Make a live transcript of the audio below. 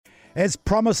As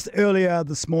promised earlier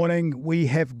this morning, we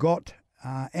have got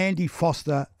Andy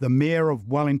Foster, the Mayor of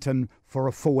Wellington, for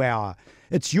a full hour.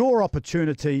 It's your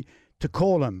opportunity to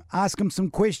call him, ask him some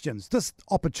questions. This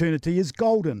opportunity is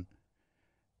golden.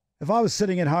 If I was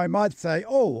sitting at home, I'd say,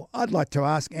 I'd like to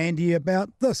ask Andy about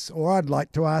this, or I'd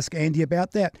like to ask Andy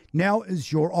about that. Now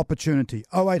is your opportunity.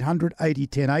 0800 80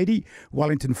 1080,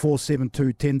 Wellington 472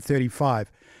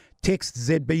 1035. Text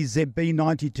ZBZB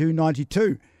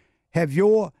 9292. Have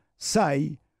your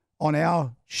say on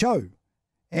our show.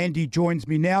 Andy joins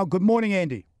me now. Good morning,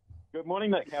 Andy. Good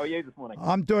morning, Nick. How are you this morning?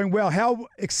 I'm doing well. How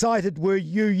excited were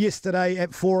you yesterday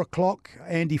at 4 o'clock?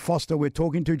 Andy Foster we're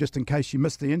talking to, just in case you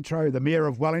missed the intro, the Mayor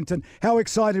of Wellington. How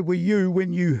excited were you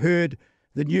when you heard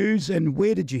the news, and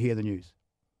where did you hear the news?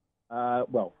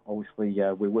 Well, obviously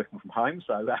we're working from home,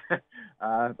 so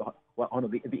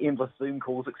on the endless Zoom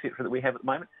calls, etc., that we have at the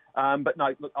moment. But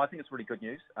no, look, I think it's really good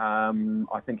news.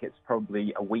 I think it's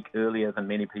probably a week earlier than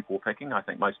many people were picking. I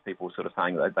think most people were sort of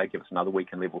saying that they'd give us another week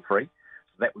in level 3. So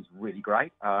that was really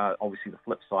great. Obviously, the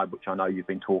flip side, which I know you've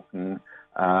been talking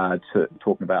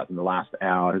about in the last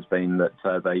hour, has been that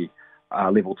the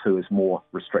level 2 is more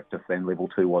restrictive than level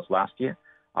 2 was last year.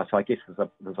 So I guess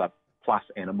there's a plus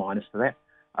and a minus to that.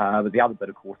 But the other bit,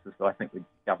 of course, is that I think the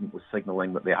government was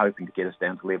signalling that they're hoping to get us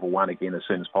down to level 1 again as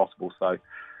soon as possible. So,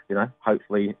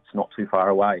 hopefully it's not too far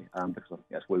away, because I think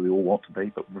that's where we all want to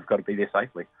be, but we've got to be there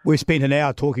safely. We spent an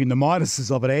hour talking the minuses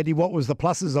of it, Andy. What was the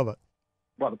pluses of it?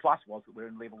 Well, the plus was that we're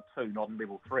in level 2, not in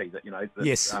level 3. That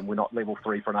yes. We're not level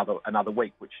 3 for another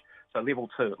week. So level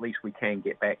 2, at least we can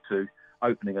get back to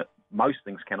opening it. Most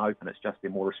things can open. It's just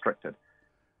they're more restricted.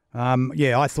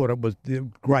 I thought it was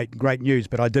great news,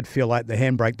 but I did feel like the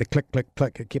handbrake, the click, click,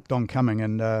 click, it kept on coming,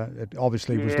 and it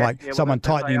obviously was like someone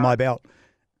tightening my belt.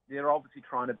 They're obviously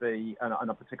trying to be,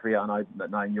 and particularly I know that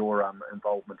knowing your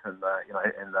involvement in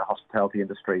the hospitality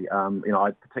industry,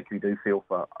 I particularly do feel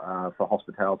for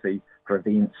hospitality, for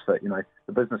events, that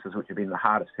the businesses which have been the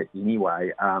hardest hit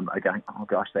anyway are going, oh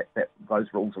gosh, that those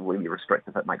rules are really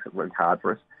restrictive. It makes it really hard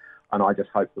for us, and I just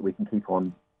hope that we can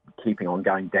keeping on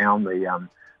going down the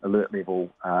alert level,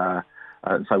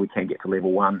 so we can get to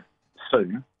level 1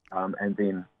 soon, and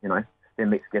then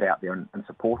let's get out there and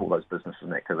support all those businesses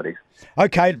and activities.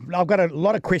 Okay, I've got a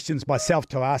lot of questions myself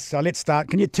to ask, so let's start.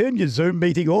 Can you turn your Zoom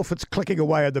meeting off? It's clicking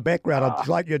away in the background. I'll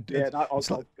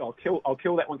kill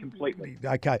that one completely.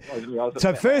 Okay.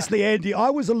 So firstly, Andy, I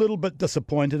was a little bit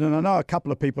disappointed, and I know a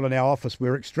couple of people in our office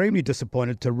were extremely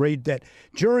disappointed to read that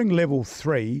during level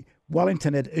 3,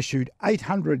 Wellington had issued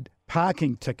 800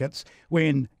 parking tickets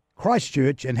when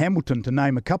Christchurch and Hamilton, to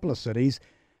name a couple of cities,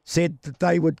 said that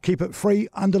they would keep it free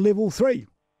under level 3.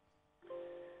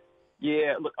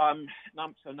 Yeah, look,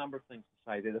 so a number of things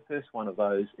to say there. The first one of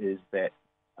those is that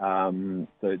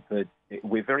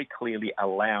we're very clearly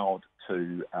allowed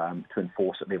to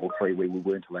enforce at level 3 where we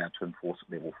weren't allowed to enforce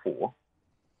at level 4.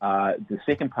 The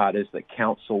second part is that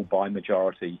council, by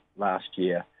majority last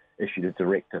year, issued a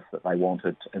directive that they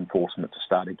wanted enforcement to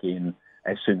start again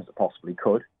as soon as it possibly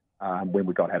could, when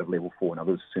we got out of level 4. In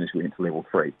other words, as soon as we went to level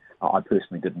 3. I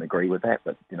personally didn't agree with that,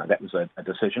 but that was a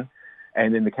decision.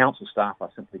 And then the council staff are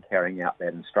simply carrying out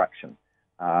that instruction.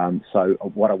 So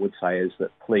what I would say is that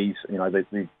please,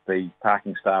 the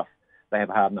parking staff, they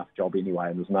have a hard enough job anyway,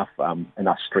 and there's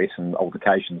enough stress and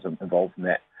altercations involved in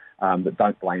that. But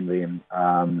don't blame them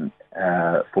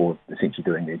for essentially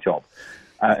doing their job.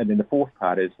 And then the fourth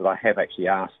part is that I have actually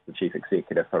asked the Chief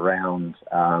Executive around,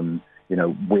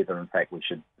 whether in fact we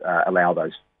should allow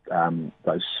those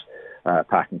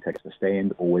parking tickets to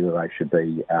stand, or whether they should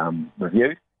be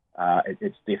reviewed.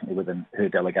 It's definitely within her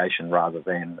delegation rather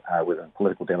than within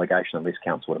political delegation, unless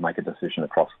council were to make a decision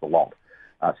across the lot.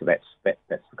 So that's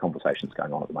the conversation that's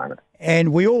going on at the moment.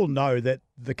 And we all know that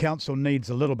the council needs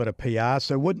a little bit of PR,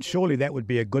 so surely that would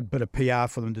be a good bit of PR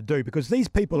for them to do, because these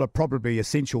people are probably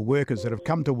essential workers that have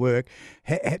come to work,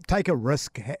 take a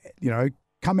risk,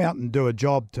 come out and do a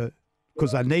job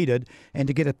because they're needed, and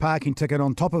to get a parking ticket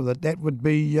on top of it, that would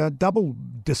be double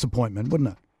disappointment, wouldn't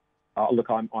it?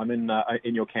 Look, I'm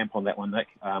in your camp on that one, Nick.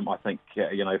 I think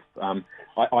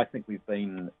I think we've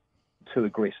been too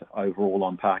aggressive overall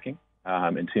on parking.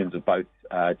 In terms of both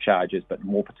charges, but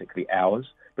more particularly hours.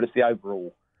 But it's the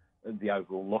overall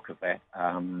look of that.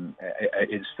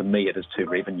 For me, it is too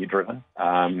revenue driven,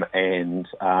 and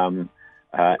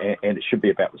it should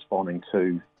be about responding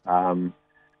to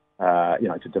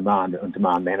demand and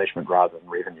demand management rather than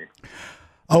revenue.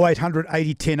 0800 80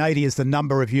 1080 is the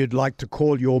number if you'd like to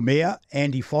call your mayor,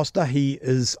 Andy Foster. He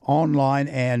is online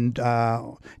and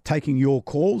taking your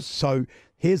calls. So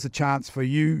here's a chance for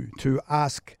you to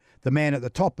ask the man at the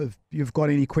top if you've got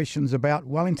any questions about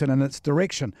Wellington and its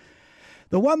direction.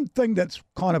 The one thing that's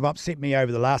kind of upset me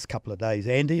over the last couple of days,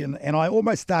 Andy, and I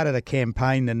almost started a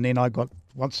campaign, and then I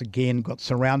once again got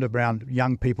surrounded around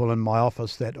young people in my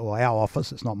office or our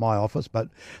office, it's not my office, but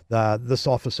this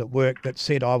office at work, that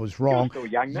said I was wrong. You're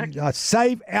still young, Nick.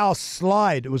 Save our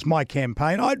slide. It was my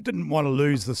campaign. I didn't want to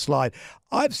lose the slide.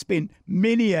 I've spent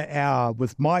many an hour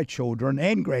with my children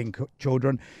and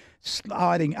grandchildren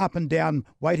sliding up and down,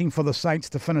 waiting for the Saints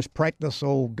to finish practice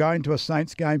or going to a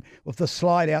Saints game with the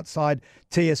slide outside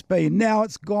TSB. Now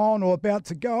it's gone or about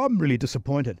to go. I'm really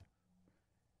disappointed.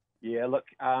 Yeah, look,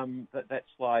 that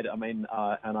slide, I mean,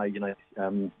 I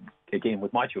know, again,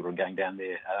 with my children going down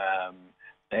there,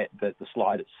 the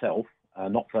slide itself,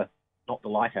 not the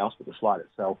lighthouse, but the slide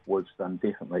itself was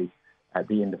definitely at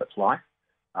the end of its life.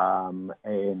 And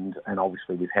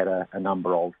obviously we've had a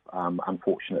number of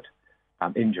unfortunate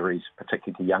injuries,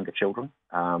 particularly to younger children,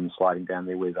 sliding down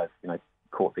there where they've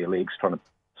caught their legs trying to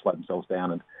slow themselves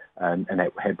down and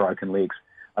had broken legs.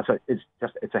 So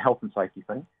it's a health and safety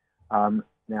thing.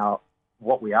 Now,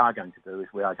 what we are going to do is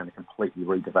we are going to completely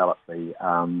redevelop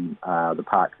the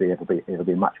park there. It'll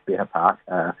be a much better park.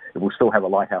 It will still have a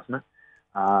lighthouse in it,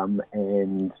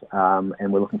 and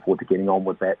we're looking forward to getting on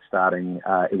with that.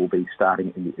 It will be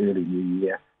starting in the early new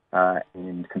year.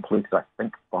 And completed, I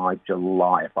think, by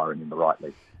July, if I remember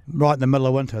rightly. Right in the middle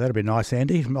of winter. That'd be nice,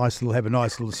 Andy. Have a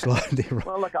nice little slide there.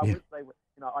 Well, look, I would say,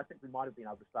 I think we might have been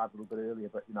able to start a little bit earlier,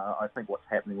 but I think what's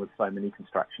happening with so many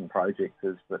construction projects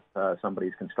is that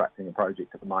somebody's constructing a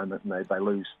project at the moment and they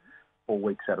lose 4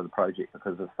 weeks out of the project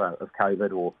because of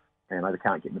COVID, or they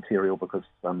can't get material because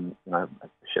a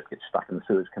ship gets stuck in the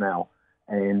Suez Canal.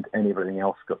 And everything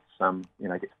else gets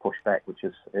pushed back, which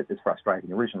is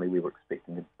frustrating. Originally, we were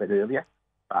expecting a bit earlier,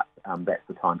 but that's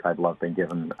the timetable I've been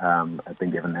given.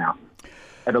 Now.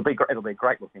 It'll be a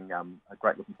great looking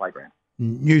playground.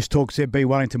 News Talk ZB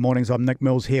Wellington Mornings. I'm Nick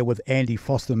Mills here with Andy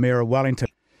Foster, Mayor of Wellington.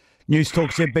 News Talk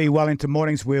ZB Wellington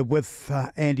Mornings. We're with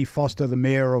Andy Foster, the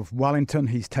Mayor of Wellington.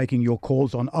 He's taking your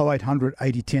calls on 0800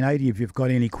 80 1080 if you've got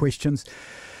any questions.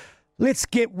 Let's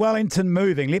get Wellington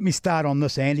moving. Let me start on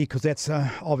this, Andy, because that's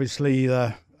obviously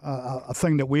a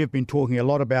thing that we've been talking a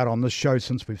lot about on this show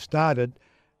since we've started.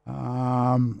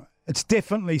 It's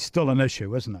definitely still an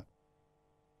issue, isn't it?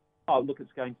 Oh, look,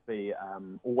 it's going to be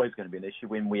always going to be an issue.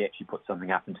 When we actually put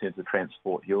something up in terms of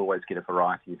transport, you always get a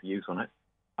variety of views on it.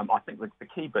 I think the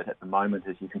key bit at the moment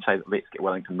is you can say that Let's Get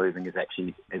Wellington Moving is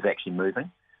actually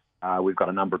moving. We've got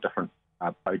a number of different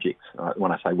projects.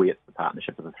 When I say we, it's the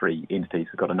partnership of the three entities.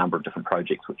 We've got a number of different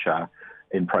projects which are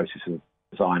in process of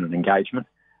design and engagement.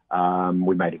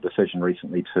 We made a decision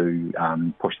recently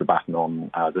to push the button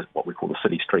on what we call the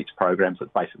City Streets program. So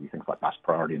it's basically things like bus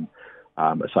priority and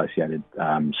associated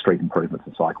street improvements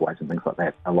and cycleways and things like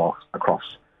that across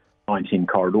 19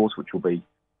 corridors, which will be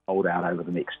rolled out over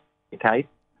the next decade.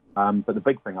 But the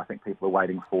big thing I think people are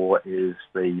waiting for is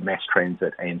the mass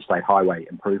transit and state highway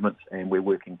improvements, and we're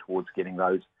working towards getting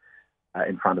those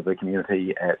in front of the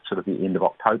community at sort of the end of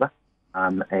October.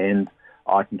 And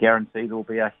I can guarantee there will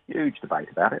be a huge debate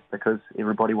about it because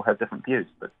everybody will have different views,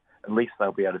 but at least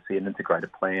they'll be able to see an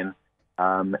integrated plan,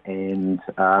 and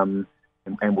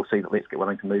we'll see that Let's Get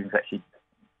Wellington Moving is actually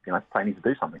planning to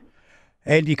do something.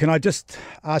 Andy, can I just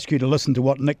ask you to listen to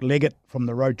what Nick Leggett from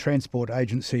the Road Transport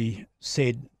Agency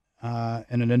said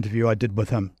in an interview I did with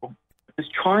him? Is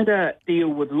trying to deal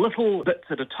with little bits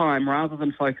at a time rather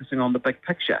than focusing on the big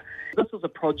picture. This is a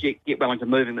project, Get Wellington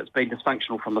Moving, that's been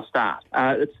dysfunctional from the start.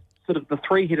 It's sort of the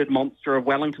three-headed monster of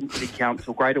Wellington City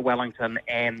Council, Greater Wellington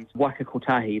and Waka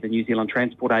Kotahi, the New Zealand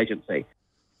Transport Agency.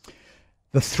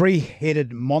 The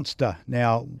three-headed monster.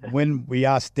 Now, when we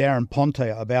asked Darren Ponte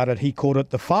about it, he called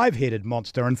it the five-headed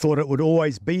monster and thought it would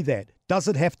always be that. Does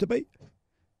it have to be?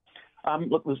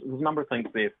 Look, there's a number of things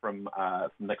there from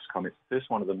Nick's comments. The first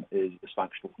one of them is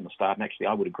dysfunctional from the start, and actually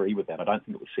I would agree with that. I don't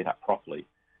think it was set up properly,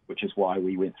 which is why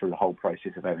we went through the whole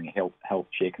process of having a health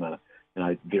check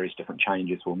and various different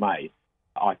changes were made.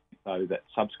 I think, though, that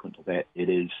subsequent to that, it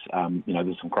is,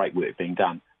 there's some great work being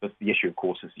done. But the issue, of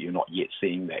course, is that you're not yet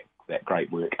seeing that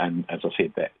great work. And as I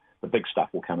said, that the big stuff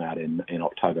will come out in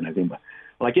October, November.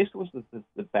 Well, I guess it was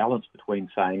the balance between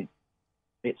saying,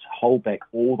 let's hold back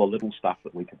all the little stuff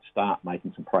that we could start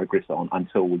making some progress on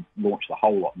until we launch the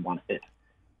whole lot in one hit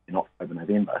in October,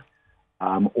 November.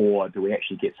 Or do we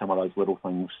actually get some of those little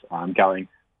things going,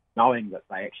 knowing that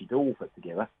they actually do all fit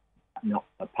together, not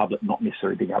the public not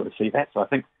necessarily being able to see that. So I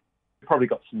think we've probably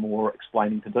got some more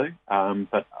explaining to do.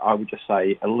 But I would just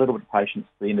say a little bit of patience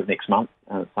at the end of next month.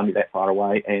 It's only that far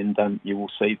away, and you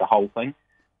will see the whole thing.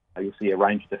 You'll see a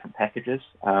range of different packages,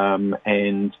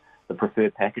 and the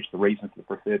preferred package, the reason for the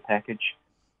preferred package,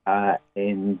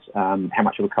 and how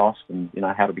much it would cost, and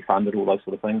how to be funded, all those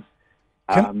sort of things.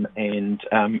 And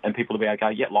people will be able to go,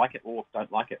 yeah, like it or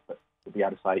don't like it, but we'll be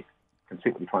able to say, can see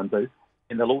what you try and do.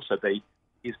 And there'll also be,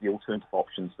 here's the alternative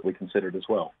options that we considered as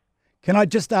well. Can I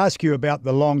just ask you about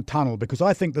the long tunnel? Because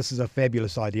I think this is a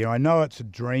fabulous idea. I know it's a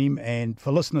dream, and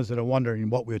for listeners that are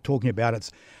wondering what we're talking about,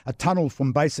 it's a tunnel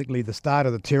from basically the start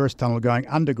of the Terrace Tunnel going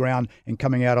underground and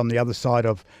coming out on the other side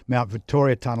of Mount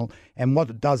Victoria Tunnel. And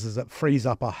what it does is it frees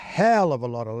up a hell of a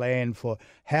lot of land for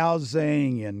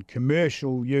housing and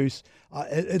commercial use.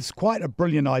 It's quite a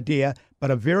brilliant idea,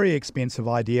 but a very expensive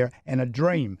idea and a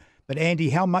dream. But Andy,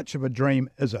 how much of a dream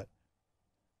is it?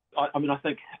 I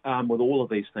think with all of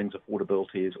these things,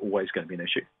 affordability is always going to be an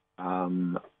issue.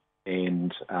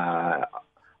 And I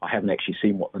haven't actually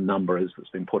seen what the number is that's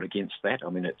been put against that. I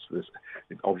mean, there's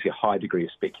obviously a high degree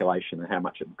of speculation in how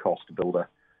much it would cost to build a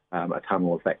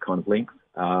tunnel of that kind of length.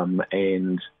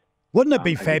 And wouldn't it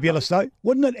be fabulous, though?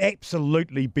 Wouldn't it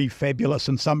absolutely be fabulous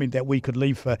and something that we could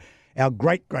leave for our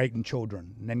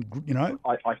great-grandchildren? And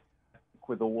I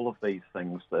with all of these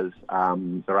things, there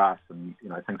are some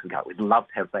things we go, we'd love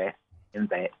to have that and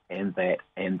that and that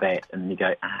and that, and then you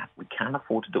go, we can't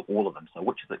afford to do all of them, so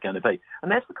which is it going to be?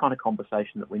 And that's the kind of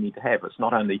conversation that we need to have. It's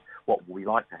not only what we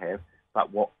like to have,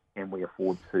 but what can we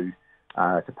afford to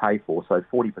pay for. So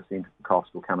 40% of the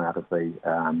cost will come out of the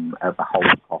whole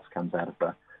cost comes out of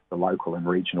the local and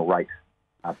regional rate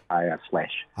payer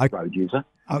 / road user,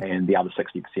 and the other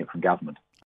 60% from government.